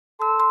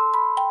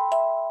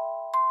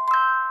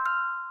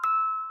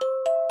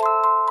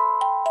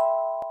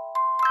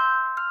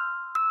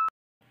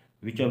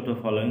Which of the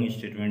following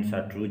statements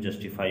are true,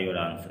 justify your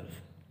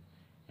answers.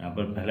 यहाँ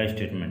पर पहला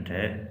statement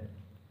है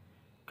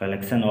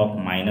collection of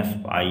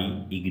 -pi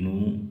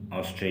IGNOU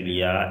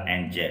Australia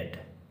and Z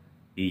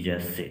is a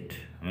set.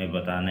 हमें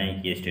बताना है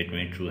कि ये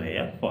स्टेटमेंट ट्रू है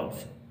या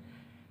फॉल्स है।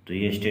 तो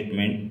ये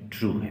स्टेटमेंट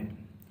ट्रू है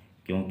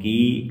क्योंकि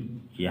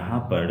यहाँ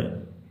पर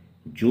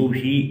जो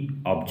भी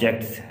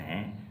ऑब्जेक्ट्स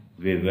हैं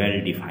वे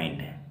वेल डिफाइंड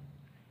हैं।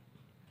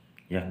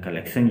 यह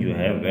कलेक्शन जो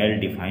है वेल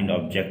डिफाइंड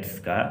ऑब्जेक्ट्स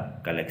का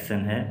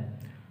कलेक्शन है,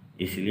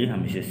 इसलिए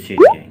हम इसे सेट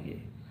कहेंगे।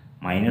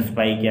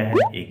 -पाई क्या है,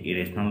 एक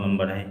इरेशनल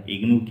नंबर है।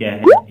 इग्नू क्या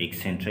है, एक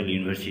सेंट्रल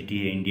यूनिवर्सिटी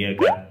है इंडिया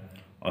का।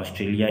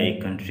 ऑस्ट्रेलिया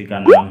एक कंट्री का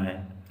नाम है।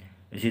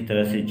 इसी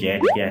तरह से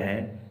जेड क्या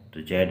है,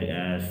 तो जेड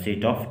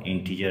सेट ऑफ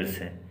इंटीजर्स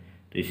है।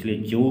 तो इसलिए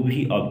जो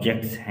भी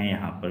ऑब्जेक्ट्स हैं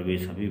यहाँ पर वे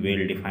सभी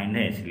वेल डिफाइंड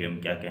है, इसलिए हम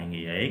क्या कहेंगे,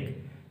 यह एक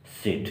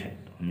सेट है।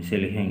 तो हम इसे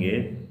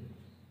लिखेंगे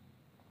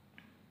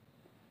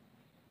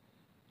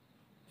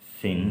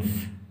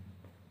since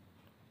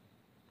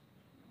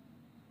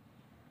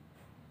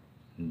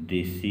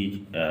this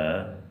is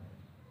a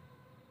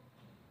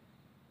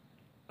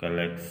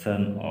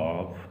collection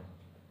of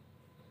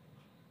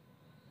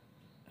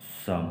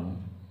some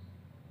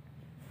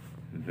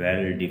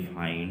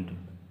well-defined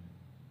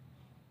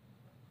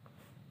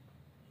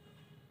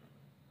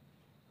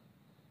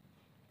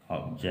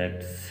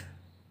objects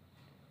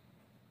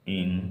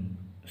in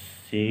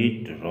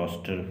set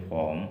roster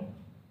form,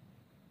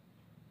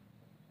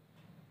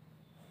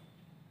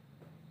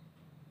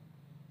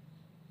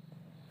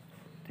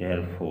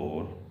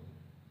 therefore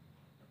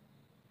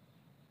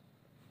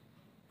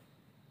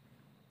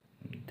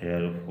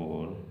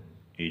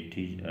it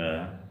is a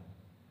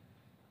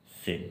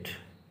set।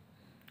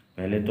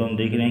 पहले तो हम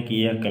देख रहे हैं कि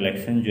यह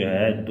कलेक्शन जो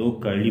है दो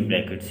कर्ली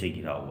ब्रैकेट से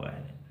घिरा हुआ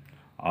है,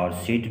 और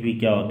सेट भी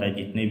क्या होता है,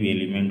 जितने भी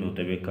एलिमेंट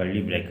होते हैं वे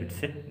कर्ली ब्रैकेट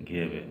से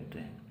घिरे हुए होते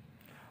हैं,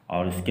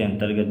 और इसके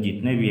अंतर्गत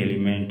जितने भी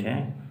एलिमेंट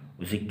हैं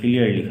उसे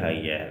क्लियर लिखा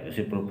गया है,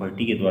 उसे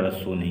प्रॉपर्टी के द्वारा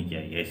शो नहीं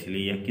किया गया,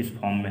 इसलिए यह किस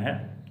फॉर्म में है,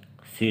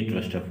 सेट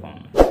रॉस्टर फॉर्म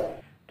में।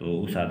 तो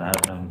उस आधार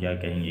पर हम क्या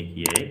कहेंगे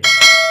कि यह एक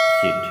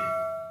सेट है।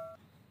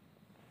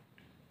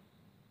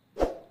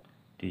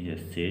 It is a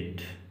set,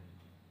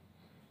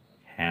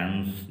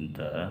 hence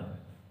the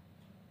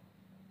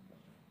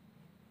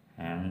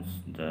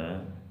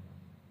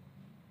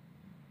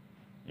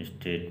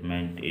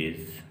statement is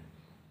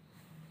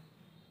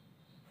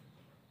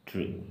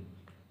true।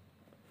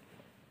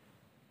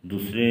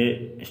 दूसरे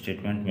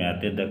स्टेटमेंट में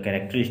आते हैं the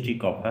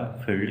characteristic of a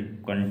field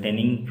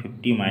containing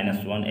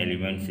 50-1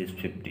 elements is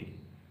 50।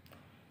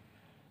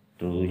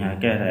 तो यहाँ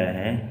कह रहा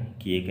है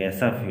कि एक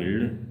ऐसा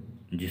फील्ड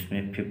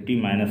जिसमें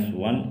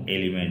 50-1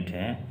 एलिमेंट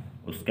है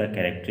उसका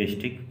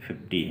कैरेक्टरिस्टिक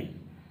 50 है।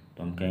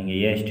 तो हम कहेंगे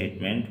यह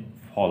स्टेटमेंट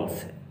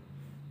फॉल्स है।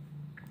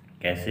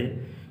 कैसे?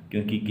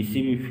 क्योंकि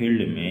किसी भी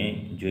फील्ड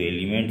में जो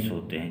एलिमेंट्स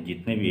होते हैं,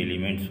 जितने भी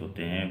एलिमेंट्स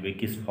होते हैं वे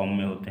किस फॉर्म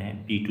में होते हैं,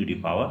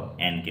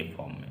 p⁴n के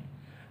फॉर्म में,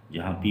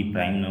 जहाँ p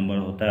प्राइम नंबर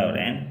होता है और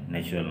n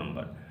नेचुरल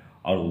नंबर,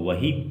 और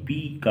वही p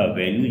का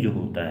वैल्यू जो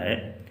होता है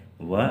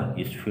वह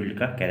इस फील्ड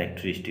का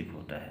कैरेक्टरिस्टिक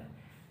होता है।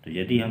 तो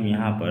यदि हम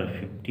यहाँ पर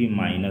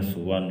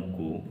 50-1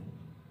 को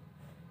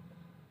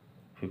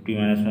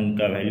 50-1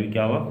 का वैल्यू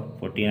क्या हुआ,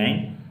 49,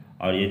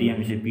 और यदि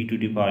हम इसे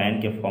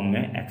p⁴n के फॉर्म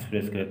में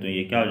एक्सप्रेस करें तो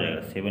ये क्या हो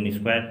जाएगा,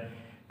 7²।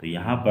 तो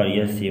यहाँ पर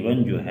यह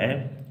 7 जो है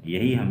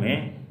यही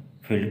हमें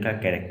फील्ड का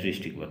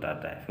कैरेक्टरिस्टिक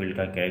बताता है। फील्ड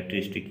का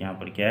कैरेक्टरिस्टिक यहाँ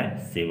पर क्या है,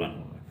 7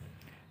 होगा।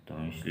 तो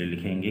हम इसलिए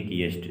लिखेंगे कि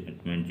यह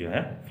स्टेटमेंट जो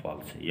है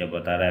फॉल्स है। यह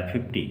बता रहा है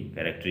 50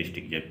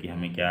 कैरेक्टरिस्टिक, जबकि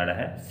हमें क्या आ रहा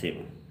है,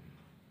 7।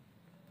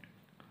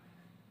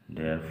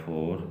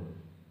 Therefore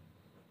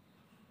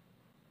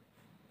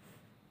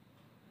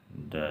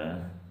the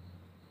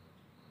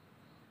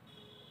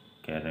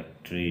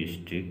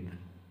characteristic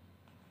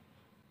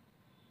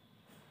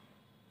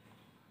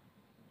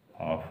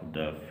of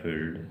the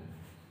field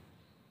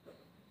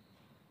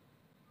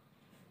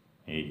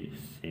is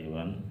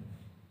 7,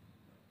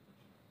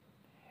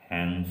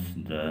 hence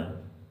the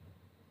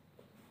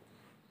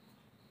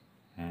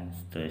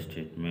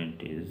statement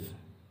is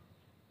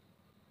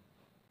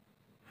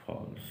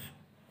false।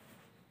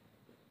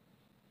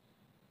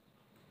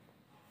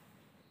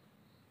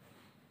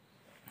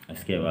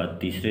 इसके बाद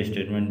तीसरे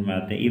स्टेटमेंट में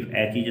आते हैं इफ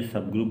H इज अ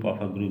सब group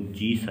of a group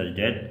G such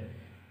that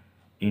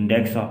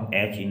index of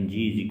H in G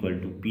is equal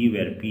to P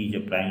where P is a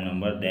prime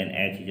number then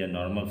H is a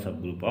normal सब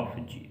group of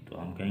G। तो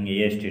हम कहेंगे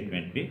यह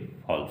statement भी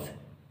false है,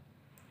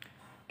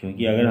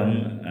 क्योंकि अगर हम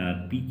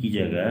P की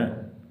जगह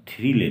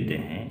 3 लेते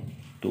हैं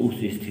तो उस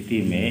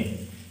स्थिति में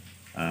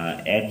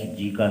H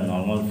G का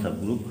नॉर्मल सब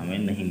ग्रुप हमें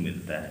नहीं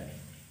मिलता है।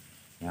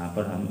 यहाँ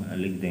पर हम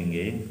लिख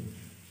देंगे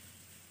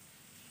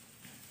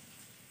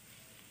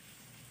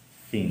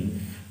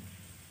since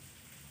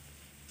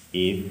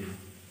if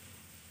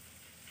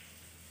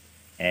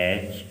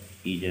H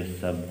is a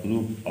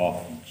subgroup of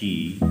G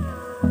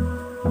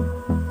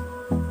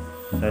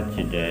such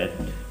that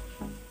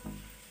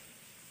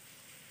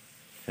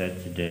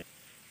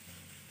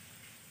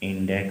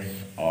index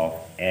of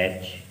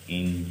H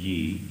in G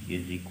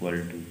is equal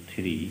to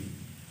 3,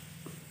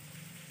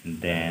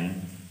 then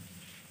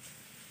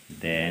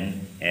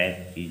then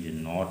H is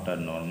not a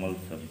normal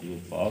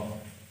subgroup of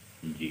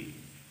G.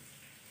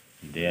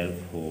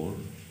 Therefore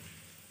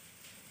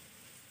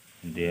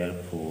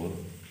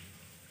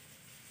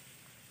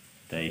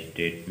the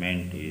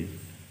statement is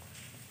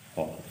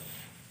false.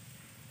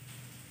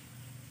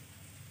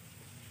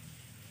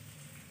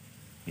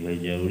 यह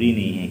जरूरी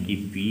नहीं है कि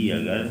P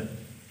अगर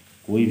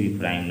कोई भी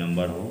prime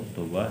number हो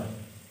तो वह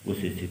उस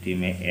स्थिति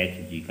में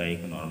H G का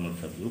एक नॉर्मल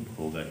सबग्रुप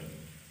होगा ही।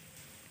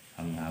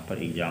 हम यहाँ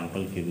पर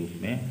एग्जाम्पल के रूप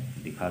में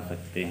दिखा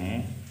सकते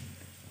हैं।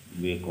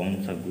 वे कौन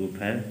सा ग्रुप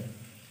है?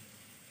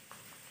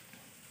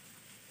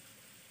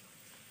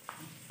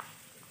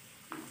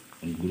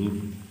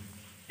 Group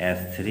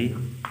S3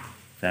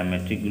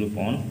 symmetric group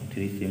on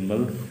 3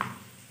 symbols.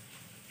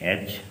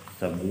 H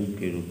subgroup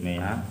के रूप में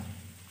यहाँ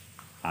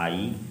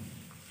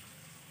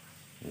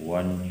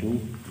I12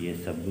 ये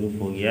सबग्रुप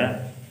हो गया।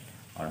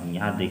 और हम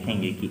यहाँ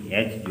देखेंगे कि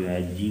H जो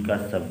है G का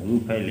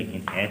सबग्रुप है,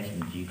 लेकिन H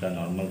G का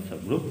नॉर्मल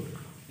सबग्रुप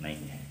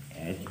नहीं है।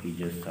 H is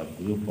a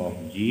subgroup of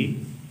G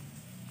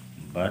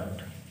but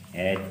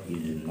H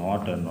is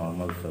not a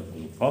normal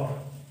subgroup of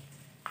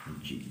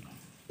G।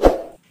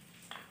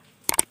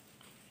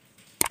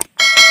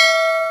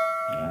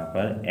 यहाँ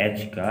पर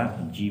H का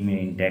G में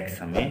इंडेक्स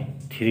हमें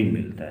 3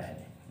 मिलता है।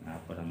 यहाँ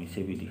पर हम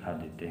इसे भी दिखा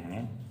देते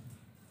हैं।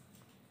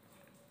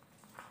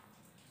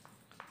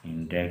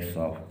 Index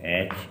of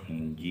H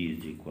in G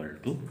is equal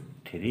to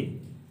 3,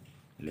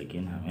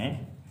 लेकिन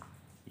हमें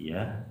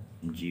यह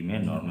G में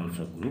नॉर्मल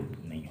सबग्रुप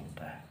नहीं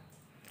होता है।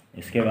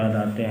 इसके बाद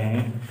आते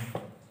हैं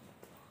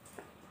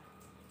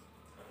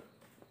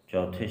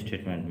चौथे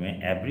स्टेटमेंट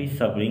में। एवरी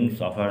सब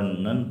rings of a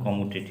non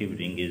commutative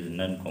ring is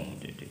non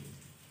commutative.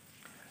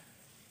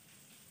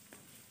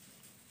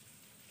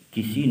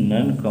 किसी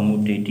नॉन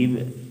कॉम्यूटेटिव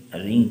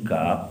रिंग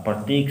का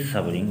प्रत्येक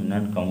सब रिंग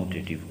नॉन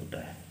कॉम्यूटेटिव होता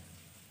है,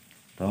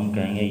 तो हम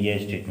कहेंगे यह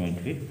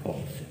स्टेटमेंट भी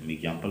फॉल्स है। हम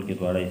एग्जाम्पल के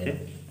द्वारा इसे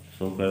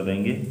शो कर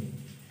देंगे।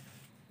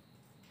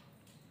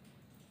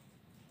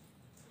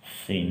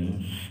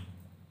 since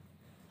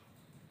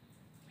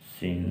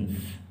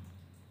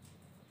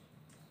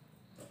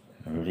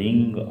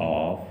ring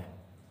of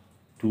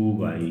 2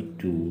 by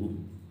 2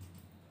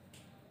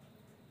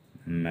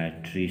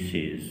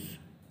 matrices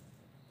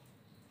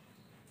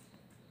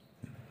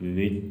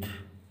with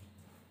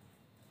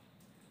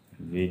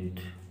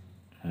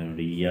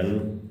real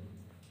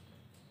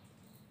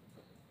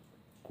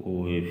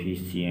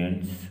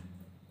coefficients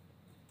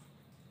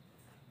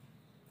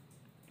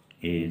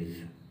is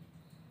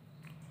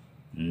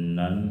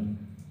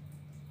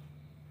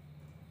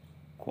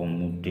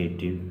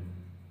non-commutative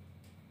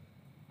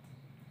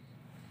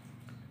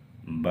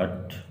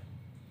but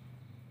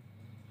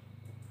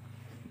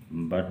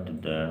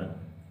the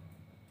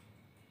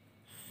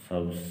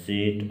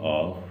subset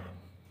of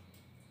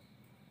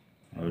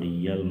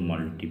real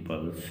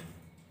multiples,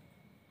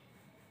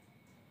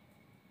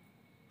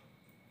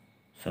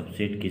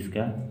 subset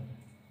किसका?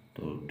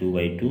 तो 2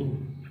 by 2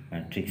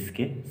 मैट्रिक्स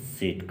के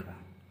सेट का,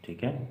 ठीक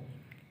है।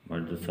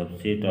 But the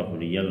subset of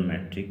real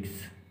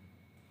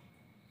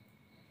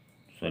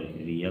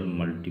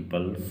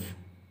multiples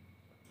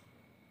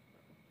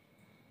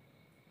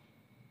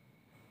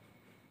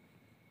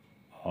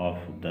of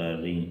the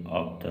ring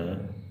of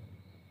the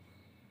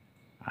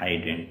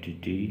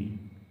identity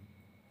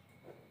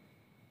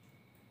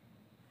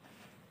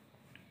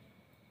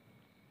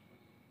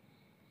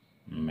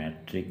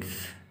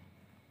matrix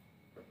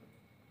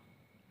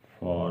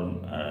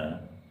form a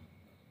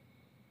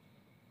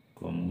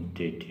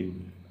commutative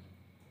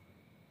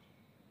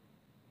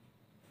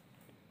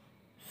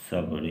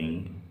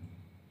subring.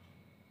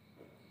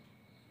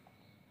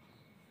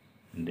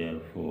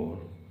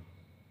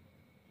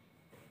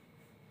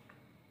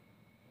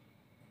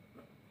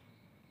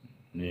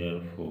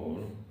 Therefore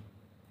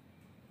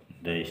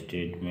the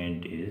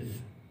statement is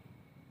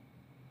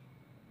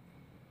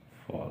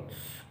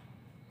false.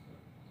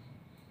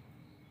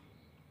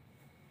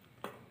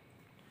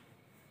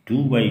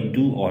 2 by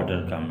 2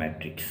 order का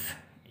matrix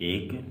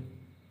एक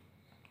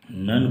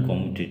non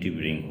commutative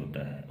ring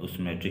होता है। उस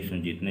matrix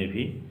में जितने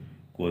भी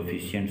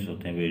कोएफिशिएंट्स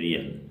होते हैं वे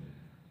रियल।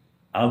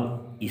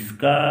 अब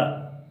इसका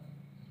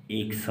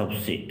एक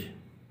सबसेट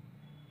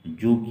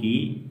जो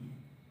कि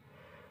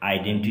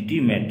आइडेंटिटी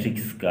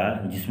मैट्रिक्स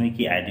का, जिसमें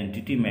कि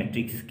आइडेंटिटी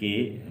मैट्रिक्स के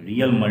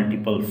रियल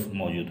मल्टीपल्स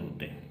मौजूद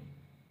होते हैं,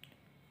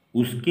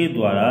 उसके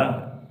द्वारा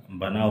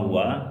बना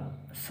हुआ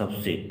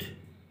सबसेट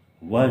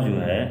वह जो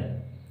है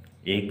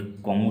एक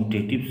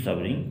कॉम्यूटेटिव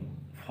सबरिंग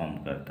फॉर्म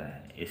करता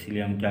है।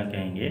 इसलिए हम क्या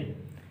कहेंगे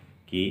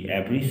कि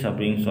every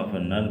सबरिंग्स of a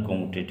non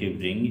commutative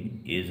ring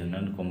is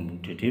non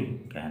commutative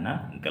कहना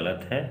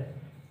गलत है,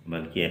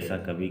 बल्कि ऐसा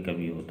कभी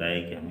कभी होता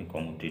है कि हमें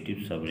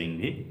कॉम्यूटेटिव सबरिंग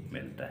भी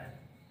मिलता है।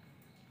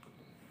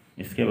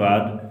 इसके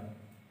बाद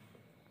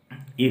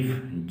if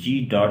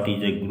G dot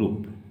is a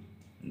group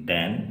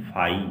then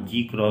phi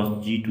G cross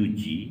G to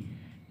G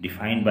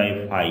defined by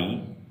phi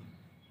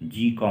G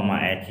comma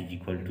H is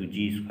equal to G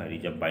square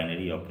is a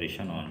binary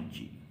operation on G।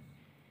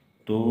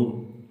 तो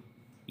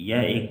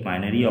यह एक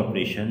binary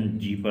operation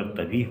G पर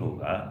तभी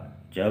होगा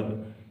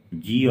जब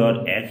G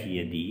और H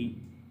यदि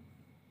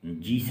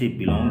जी से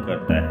बिलोंग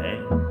करता है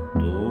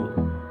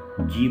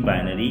तो जी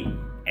बाइनरी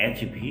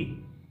एच भी,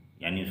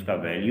 यानी उसका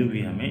वैल्यू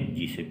भी हमें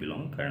जी से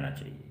बिलोंग करना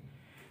चाहिए।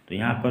 तो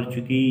यहाँ पर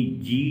चूंकि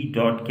जी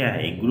डॉट क्या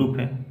है, एक ग्रुप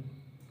है,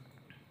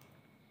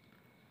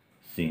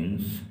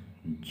 since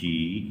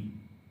ji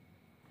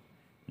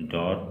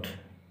dot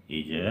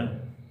is a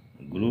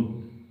group,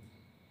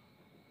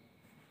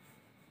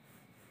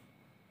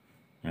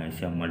 यहाँ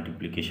इसे हम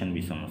मल्टीप्लिकेशन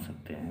भी समझ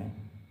सकते हैं,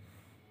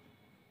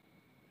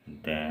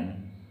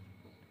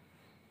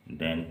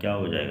 देन क्या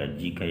हो जाएगा,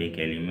 जी का एक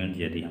एलिमेंट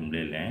यदि हम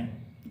ले लें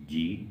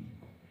जी,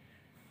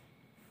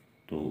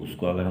 तो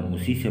उसको अगर हम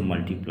उसी से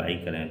मल्टीप्लाई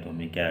करें तो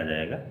हमें क्या आ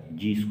जाएगा,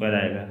 जी स्क्वायर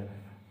आएगा,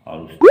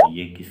 और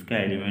ये किसका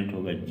एलिमेंट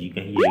होगा, जी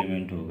का ही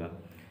एलिमेंट होगा।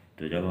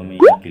 तो जब हमें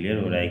ये क्लियर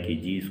हो रहा है कि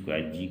जी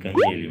स्क्वायर जी का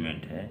ही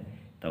एलिमेंट है,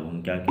 तब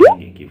हम क्या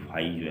कहेंगे कि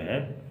फाई जो है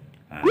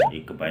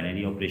एक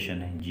बाइनरी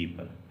ऑपरेशन है जी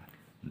पर।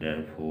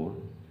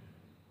 Therefore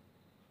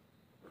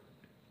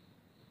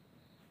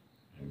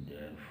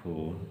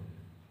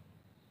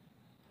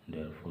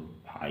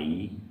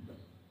phi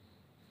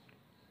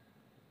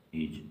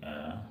is a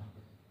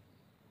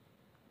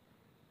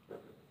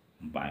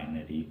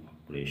binary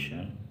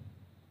operation